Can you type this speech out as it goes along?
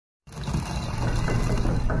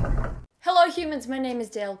humans, my name is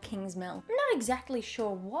Dael Kingsmill. I'm not exactly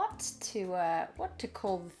sure what to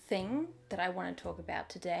call the thing that I want to talk about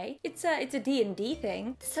today. It's a D&D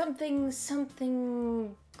thing.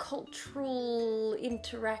 Something cultural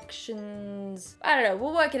interactions. I don't know,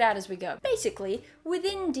 we'll work it out as we go. Basically,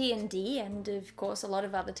 within D&D, and of course a lot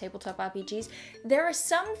of other tabletop RPGs, there are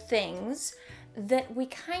some things that we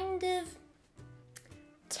kind of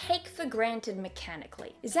take for granted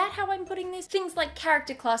mechanically. Is that how I'm putting this? Things like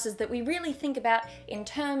character classes that we really think about in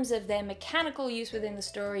terms of their mechanical use within the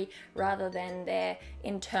story rather than their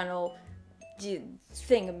internal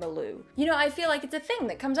thingamaloo. You know, I feel like it's a thing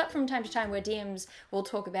that comes up from time to time where DMs will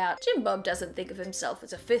talk about Jim Bob doesn't think of himself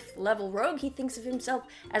as a 5th level rogue, he thinks of himself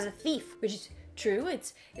as a thief, which is true.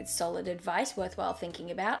 It's solid advice, worthwhile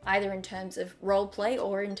thinking about, either in terms of roleplay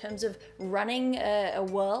or in terms of running a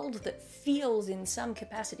world that feels in some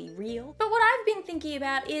capacity real. But what I've been thinking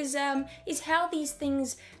about is how these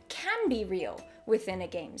things can be real within a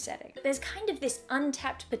game setting. There's kind of this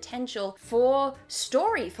untapped potential for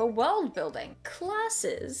story, for world building.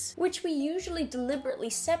 Classes, which we usually deliberately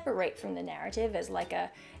separate from the narrative as like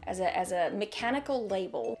as a mechanical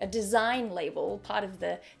label, a design label, part of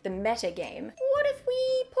the meta game. What if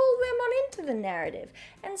we pull them on into the narrative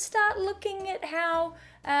and start looking at how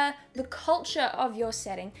the culture of your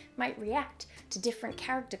setting might react to different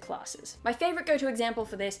character classes? My favorite go-to example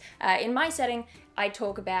for this, in my setting, I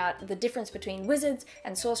talk about the difference between wizards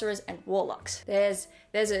and sorcerers and warlocks. There's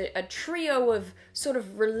a trio of sort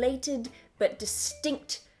of related but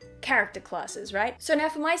distinct character classes, right? So now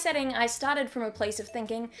for my setting, I started from a place of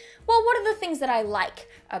thinking, well, what are the things that I like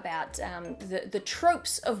about the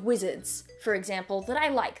tropes of wizards, for example, that I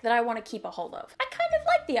want to keep a hold of? I kind of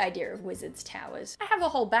like the idea of wizards' towers. I have a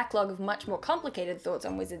whole backlog of much more complicated thoughts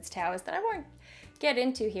on wizards' towers that I won't get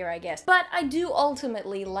into here, I guess. But I do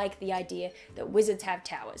ultimately like the idea that wizards have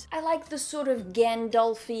towers. I like the sort of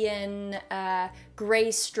Gandalfian,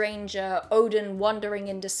 Grey Stranger, Odin wandering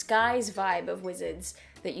in disguise vibe of wizards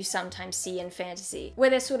that you sometimes see in fantasy,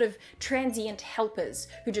 where they're sort of transient helpers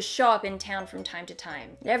who just show up in town from time to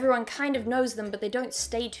time. Everyone kind of knows them, but they don't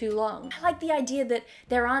stay too long. I like the idea that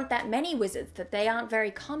there aren't that many wizards, that they aren't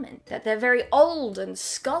very common, that they're very old and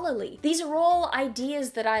scholarly. These are all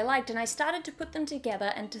ideas that I liked, and I started to put them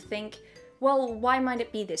together and to think, well, why might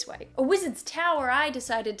it be this way? A wizard's tower, I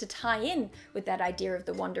decided to tie in with that idea of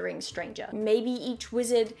the wandering stranger. Maybe each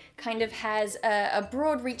wizard kind of has a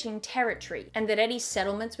broad-reaching territory, and that any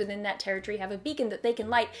settlements within that territory have a beacon that they can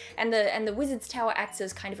light, and the wizard's tower acts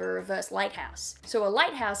as kind of a reverse lighthouse. So a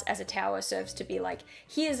lighthouse as a tower serves to be like,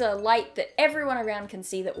 here's a light that everyone around can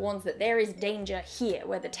see that warns that there is danger here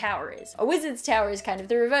where the tower is. A wizard's tower is kind of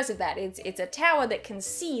the reverse of that. It's a tower that can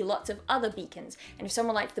see lots of other beacons, and if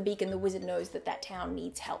someone lights the beacon, the wizard knows that town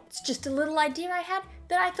needs help. It's just a little idea I had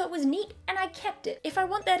that I thought was neat, and I kept it. If I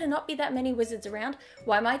want there to not be that many wizards around,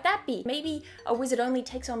 why might that be? Maybe a wizard only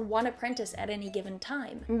takes on one apprentice at any given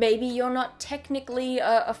time. Maybe you're not technically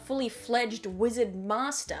a fully fledged wizard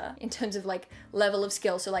master in terms of like level of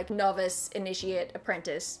skill, so like novice, initiate,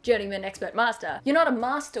 apprentice, journeyman, expert, master. You're not a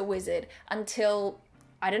master wizard until,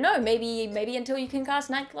 I don't know, maybe until you can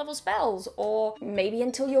cast 9th level spells, or maybe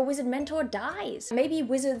until your wizard mentor dies. Maybe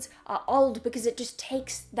wizards are old because it just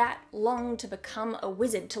takes that long to become a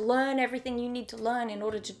wizard, to learn everything you need to learn in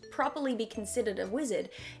order to properly be considered a wizard.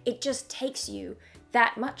 It just takes you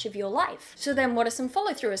that much of your life. So then what are some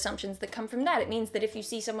follow-through assumptions that come from that? It means that if you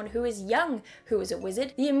see someone who is young who is a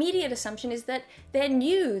wizard, the immediate assumption is that they're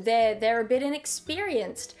new, they're a bit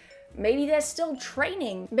inexperienced. Maybe they're still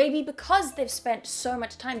training. Maybe because they've spent so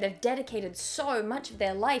much time, they've dedicated so much of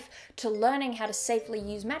their life to learning how to safely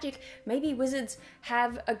use magic, maybe wizards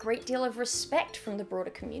have a great deal of respect from the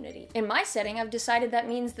broader community. In my setting, I've decided that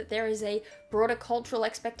means that there is a broader cultural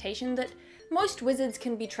expectation that most wizards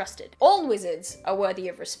can be trusted. All wizards are worthy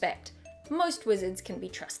of respect. Most wizards can be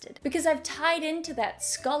trusted. Because I've tied into that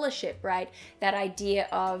scholarship, right? That idea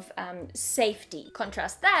of safety.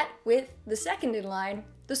 Contrast that with the second in line,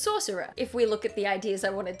 the sorcerer. If we look at the ideas I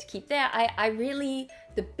wanted to keep there, I really,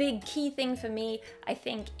 the big key thing for me, I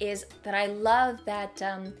think, is that I love that,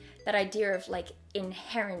 that idea of like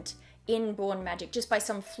inherent inborn magic, just by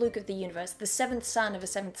some fluke of the universe, the 7th son of a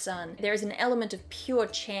 7th son. There is an element of pure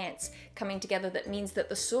chance coming together that means that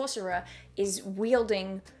the sorcerer is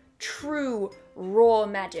wielding true raw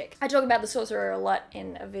magic. I talk about the sorcerer a lot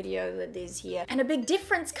in a video that is here, and a big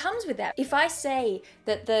difference comes with that. If I say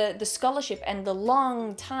that the scholarship and the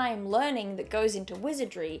long time learning that goes into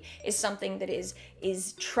wizardry is something that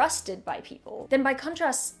is trusted by people, then by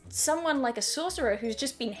contrast, someone like a sorcerer who's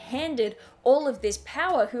just been handed all of this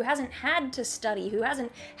power, who hasn't had to study, who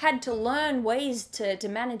hasn't had to learn ways to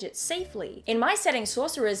manage it safely. In my setting,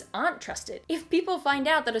 sorcerers aren't trusted. If people find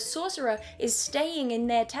out that a sorcerer is staying in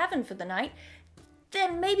their tavern for the night,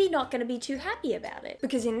 they're maybe not going to be too happy about it.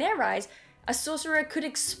 Because in their eyes, a sorcerer could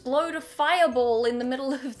explode a fireball in the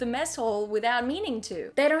middle of the mess hall without meaning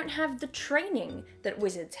to. They don't have the training that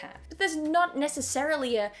wizards have. But there's not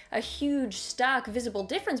necessarily a huge, stark, visible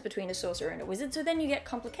difference between a sorcerer and a wizard, so then you get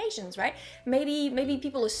complications, right? Maybe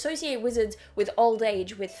people associate wizards with old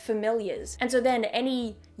age, with familiars. And so then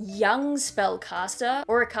any young spellcaster,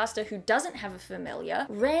 or a caster who doesn't have a familiar,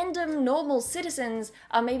 random normal citizens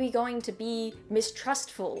are maybe going to be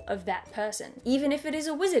mistrustful of that person. Even if it is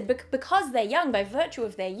a wizard, because they're young, by virtue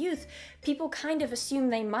of their youth, people kind of assume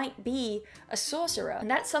they might be a sorcerer. And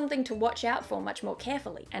that's something to watch out for much more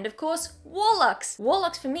carefully. And of course, warlocks.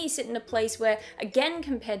 Warlocks for me sit in a place where, again,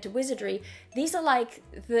 compared to wizardry, these are like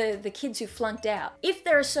the kids who flunked out. If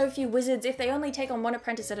there are so few wizards, if they only take on one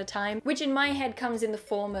apprentice at a time, which in my head comes in the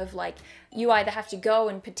form of like, you either have to go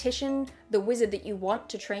and petition the wizard that you want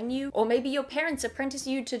to train you, or maybe your parents apprentice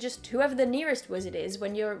you to just whoever the nearest wizard is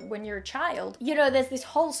when you're a child. You know, there's this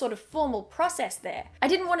whole sort of formal process there. I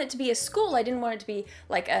didn't want it to be a school, I didn't want it to be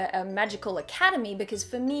like a magical academy, because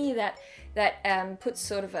for me that puts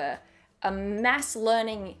sort of a mass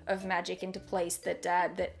learning of magic into place that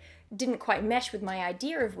didn't quite mesh with my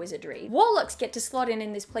idea of wizardry. Warlocks get to slot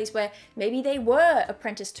in this place where maybe they were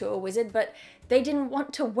apprenticed to a wizard, but they didn't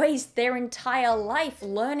want to waste their entire life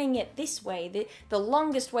learning it this way, the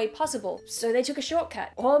longest way possible, so they took a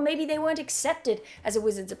shortcut. Or maybe they weren't accepted as a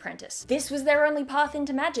wizard's apprentice. This was their only path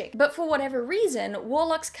into magic. But for whatever reason,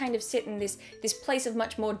 warlocks kind of sit in this place of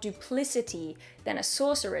much more duplicity than a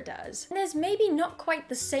sorcerer does. And there's maybe not quite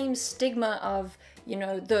the same stigma of, you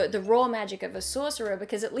know, the raw magic of a sorcerer,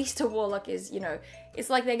 because at least a warlock is, you know, it's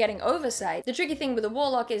like they're getting oversight. The tricky thing with a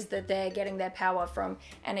warlock is that they're getting their power from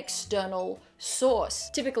an external source.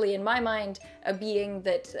 Typically, in my mind, a being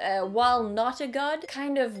that, while not a god,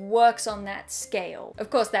 kind of works on that scale. Of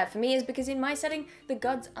course, that for me is because in my setting, the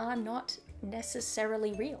gods are not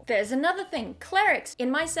necessarily real. There's another thing, clerics. In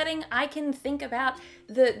my setting, I can think about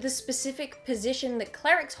the specific position that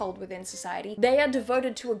clerics hold within society. They are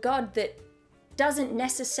devoted to a god that doesn't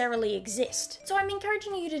necessarily exist. So I'm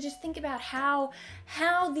encouraging you to just think about how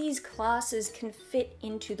these classes can fit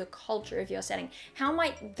into the culture of your setting. How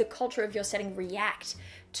might the culture of your setting react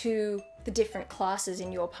to the different classes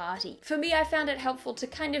in your party? For me, I found it helpful to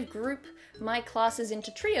kind of group my classes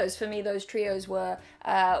into trios. For me, those trios were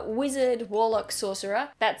wizard, warlock, sorcerer.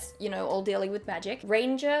 That's, you know, all dealing with magic.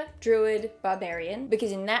 Ranger, druid, barbarian.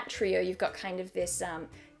 Because in that trio, you've got kind of this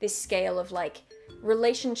scale of like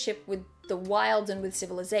relationship with the wilds and with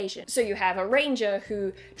civilization. So you have a ranger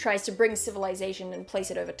who tries to bring civilization and place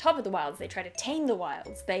it over top of the wilds. They try to tame the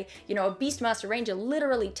wilds. They, you know, a beastmaster ranger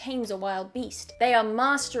literally tames a wild beast. They are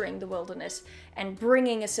mastering the wilderness and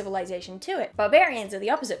bringing a civilization to it. Barbarians are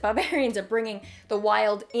the opposite. Barbarians are bringing the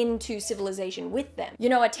wild into civilization with them. You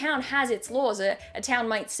know, a town has its laws. A town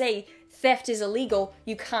might say, theft is illegal,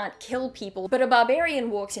 you can't kill people. But a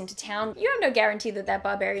barbarian walks into town, you have no guarantee that that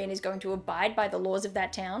barbarian is going to abide by the laws of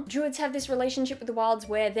that town. Druids have this relationship with the wilds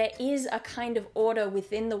where there is a kind of order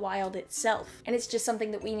within the wild itself, and it's just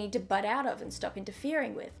something that we need to butt out of and stop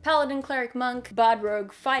interfering with. Paladin, cleric, monk, bard,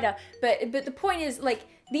 rogue, fighter, but the point is, like,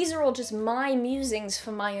 these are all just my musings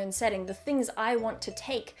for my own setting, the things I want to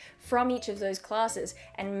take from each of those classes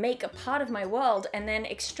and make a part of my world, and then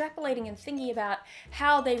extrapolating and thinking about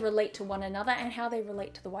how they relate to one another and how they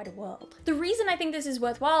relate to the wider world. The reason I think this is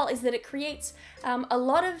worthwhile is that it creates a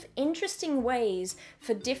lot of interesting ways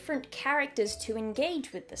for different characters to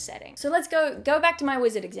engage with the setting. So let's go back to my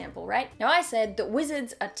wizard example, right? Now I said that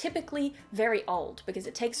wizards are typically very old because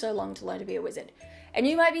it takes so long to learn to be a wizard. And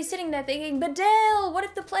you might be sitting there thinking, but Dael, what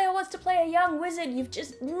if the player wants to play a young wizard? You've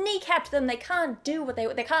just kneecapped them. They can't do what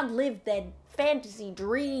they can't live their fantasy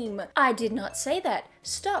dream. I did not say that.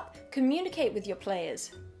 Stop. Communicate with your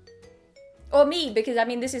players. Or me, because I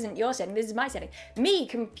mean, this isn't your setting, this is my setting. Me,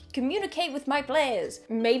 communicate with my players.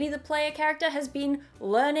 Maybe the player character has been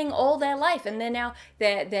learning all their life and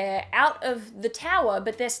they're out of the tower,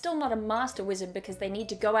 but they're still not a master wizard because they need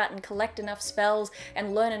to go out and collect enough spells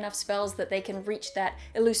and learn enough spells that they can reach that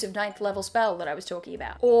elusive 9th level spell that I was talking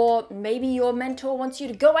about. Or maybe your mentor wants you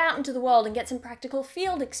to go out into the world and get some practical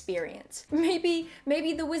field experience. Maybe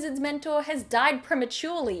the wizard's mentor has died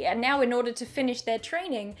prematurely and now in order to finish their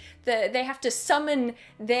training, they have to summon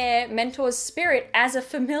their mentor's spirit as a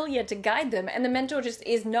familiar to guide them, and the mentor just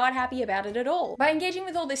is not happy about it at all. By engaging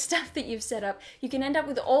with all this stuff that you've set up, you can end up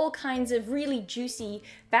with all kinds of really juicy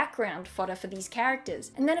background fodder for these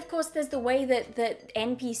characters. And then of course there's the way that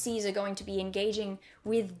NPCs are going to be engaging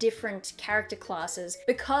with different character classes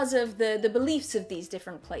because of the beliefs of these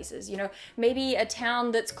different places. You know, maybe a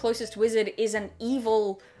town that's closest wizard is an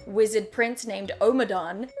evil wizard prince named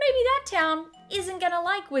Omadon. Maybe that town isn't gonna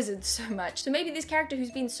like wizards so much. So maybe this character who's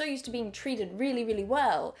been so used to being treated really, really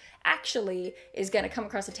well actually is gonna come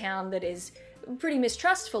across a town that is pretty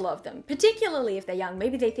mistrustful of them, particularly if they're young.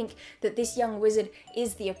 Maybe they think that this young wizard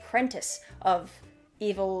is the apprentice of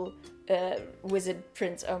evil wizard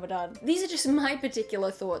prince Omadon. These are just my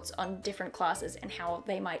particular thoughts on different classes and how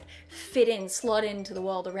they might slot into the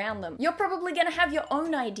world around them. You're probably gonna have your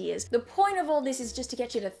own ideas. The point of all this is just to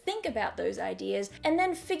get you to think about those ideas and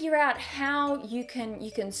then figure out how you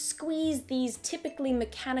can squeeze these typically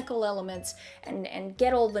mechanical elements and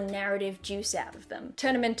get all the narrative juice out of them.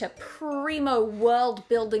 Turn them into primo world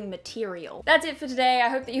building material. That's it for today. I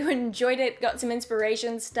hope that you enjoyed it, got some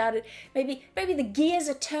inspiration, started, maybe the gears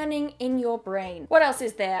are turning in your brain. What else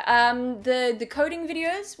is there? The coding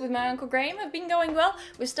videos with my Uncle Graham have been going well.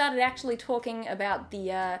 We've started actually talking about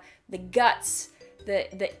the guts,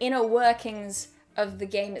 the inner workings of the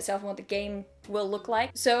game itself and what the game will look like.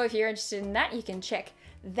 So if you're interested in that, you can check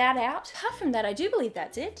that out. Apart from that, I do believe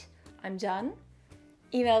that's it. I'm done.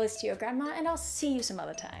 Email this to your grandma and I'll see you some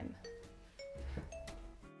other time.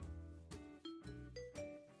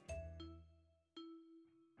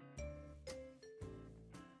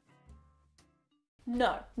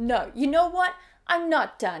 No, you know what? I'm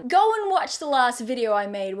not done. Go and watch the last video I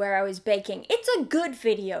made where I was baking. It's a good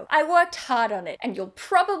video. I worked hard on it and you'll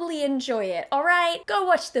probably enjoy it, alright? Go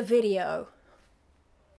watch the video.